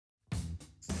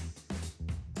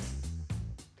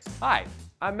Hi,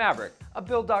 I'm Maverick, a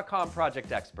Build.com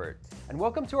project expert, and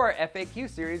welcome to our FAQ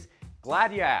series,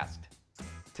 Glad You Asked.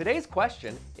 Today's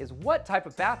question is, what type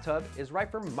of bathtub is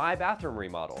right for my bathroom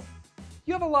remodel?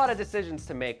 You have a lot of decisions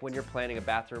to make when you're planning a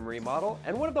bathroom remodel,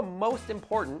 and one of the most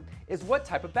important is what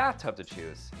type of bathtub to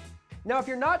choose. Now, if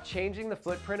you're not changing the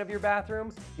footprint of your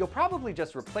bathroom, you'll probably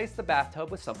just replace the bathtub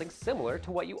with something similar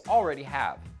to what you already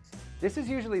have. This is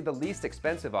usually the least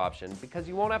expensive option because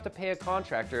you won't have to pay a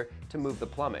contractor to move the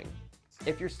plumbing.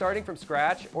 If you're starting from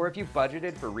scratch, or if you've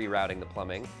budgeted for rerouting the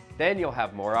plumbing, then you'll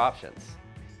have more options.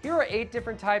 Here are 8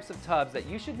 different types of tubs that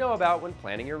you should know about when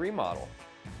planning your remodel.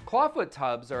 Clawfoot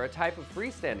tubs are a type of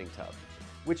freestanding tub,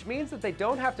 which means that they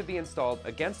don't have to be installed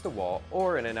against a wall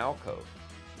or in an alcove.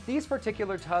 These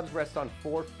particular tubs rest on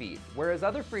 4 feet, whereas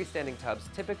other freestanding tubs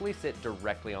typically sit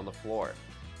directly on the floor.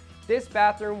 This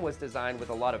bathroom was designed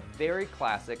with a lot of very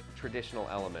classic, traditional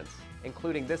elements,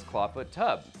 including this clawfoot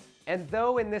tub. And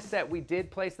though in this set we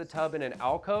did place the tub in an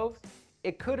alcove,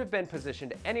 it could have been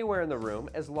positioned anywhere in the room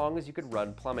as long as you could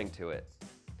run plumbing to it.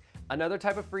 Another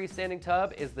type of freestanding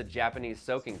tub is the Japanese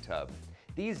soaking tub.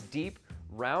 These deep,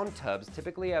 round tubs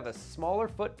typically have a smaller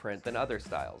footprint than other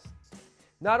styles.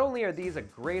 Not only are these a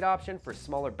great option for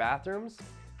smaller bathrooms,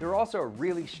 they're also a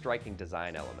really striking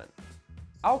design element.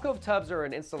 Alcove tubs are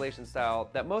an installation style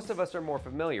that most of us are more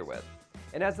familiar with.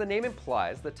 And as the name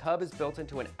implies, the tub is built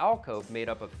into an alcove made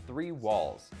up of 3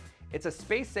 walls. It's a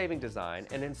space-saving design,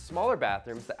 and in smaller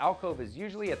bathrooms, the alcove is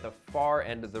usually at the far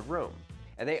end of the room.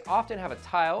 And they often have a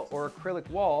tile or acrylic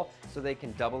wall so they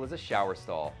can double as a shower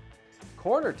stall.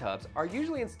 Corner tubs are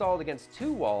usually installed against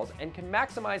 2 walls and can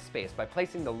maximize space by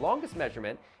placing the longest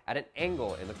measurement at an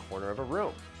angle in the corner of a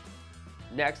room.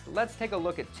 Next, let's take a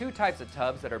look at 2 types of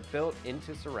tubs that are built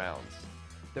into surrounds.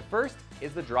 The first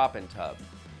is the drop-in tub.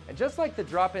 And just like the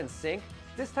drop-in sink,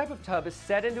 this type of tub is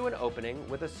set into an opening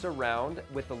with a surround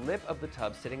with the lip of the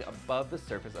tub sitting above the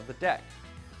surface of the deck.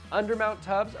 Undermount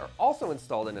tubs are also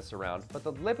installed in a surround, but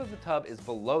the lip of the tub is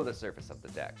below the surface of the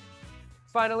deck.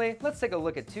 Finally, let's take a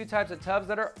look at 2 types of tubs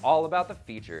that are all about the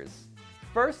features.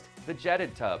 First, the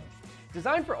jetted tub.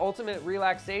 Designed for ultimate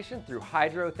relaxation through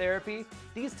hydrotherapy,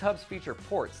 these tubs feature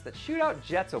ports that shoot out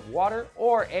jets of water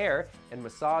or air and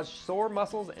massage sore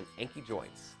muscles and achy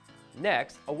joints.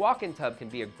 Next, a walk-in tub can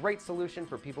be a great solution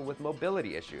for people with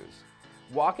mobility issues.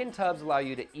 Walk-in tubs allow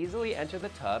you to easily enter the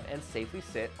tub and safely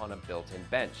sit on a built-in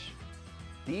bench.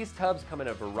 These tubs come in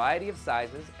a variety of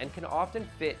sizes and can often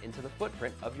fit into the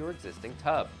footprint of your existing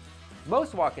tub.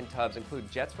 Most walk-in tubs include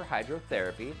jets for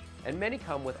hydrotherapy, and many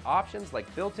come with options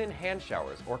like built-in hand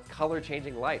showers or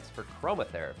color-changing lights for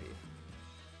chromotherapy.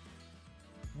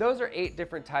 Those are 8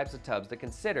 different types of tubs to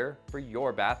consider for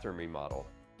your bathroom remodel.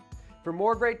 For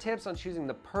more great tips on choosing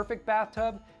the perfect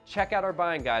bathtub, check out our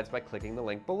buying guides by clicking the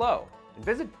link below. And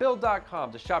visit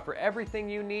Build.com to shop for everything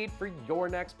you need for your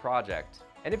next project.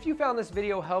 And if you found this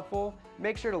video helpful,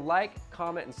 make sure to like,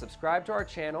 comment, and subscribe to our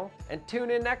channel, and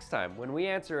tune in next time when we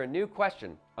answer a new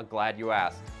question on Glad You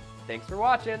Asked. Thanks for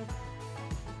watching!